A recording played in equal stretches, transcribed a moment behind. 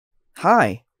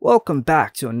Hi, welcome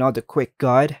back to another quick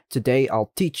guide. Today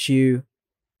I'll teach you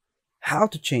how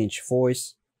to change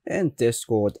voice in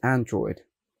Discord Android.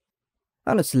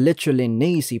 And it's literally an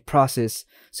easy process,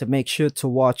 so make sure to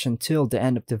watch until the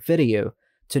end of the video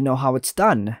to know how it's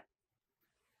done.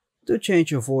 To change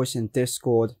your voice in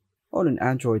Discord on an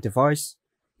Android device,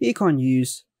 you can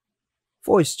use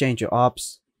voice changer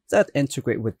apps that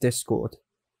integrate with Discord.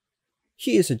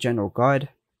 Here's a general guide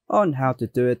on how to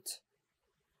do it.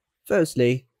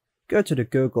 Firstly, go to the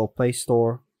Google Play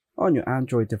Store on your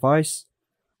Android device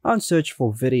and search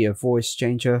for Video Voice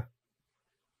Changer.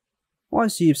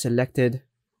 Once you've selected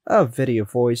a Video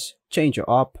Voice Changer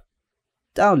app,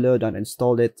 download and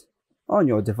install it on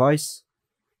your device.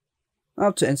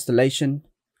 After installation,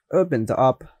 open the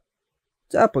app,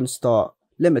 tap on Start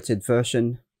Limited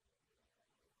Version.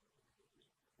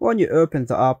 When you open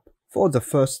the app for the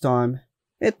first time,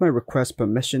 it may request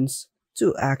permissions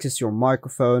to access your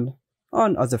microphone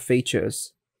and other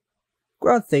features.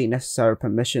 Grant the necessary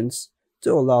permissions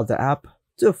to allow the app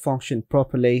to function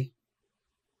properly.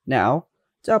 Now,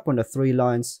 tap on the three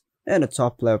lines in the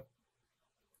top left.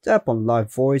 Tap on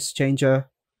Live Voice Changer,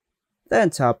 then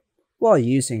tap while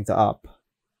using the app.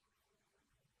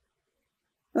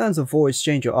 In the Voice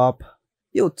Changer app,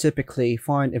 you'll typically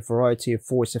find a variety of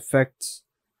voice effects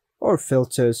or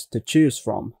filters to choose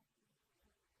from.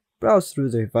 Browse through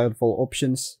the available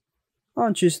options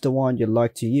and choose the one you'd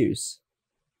like to use.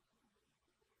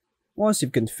 Once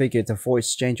you've configured the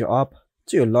Voice Changer app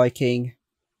to your liking,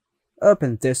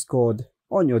 open Discord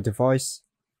on your device,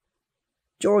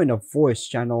 join a voice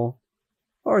channel,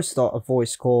 or start a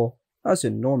voice call as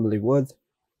you normally would.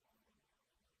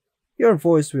 Your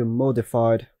voice will be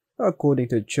modified according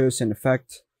to the chosen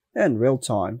effect in real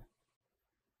time.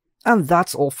 And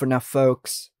that's all for now,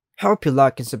 folks. Hope you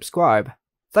like and subscribe.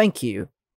 Thank you.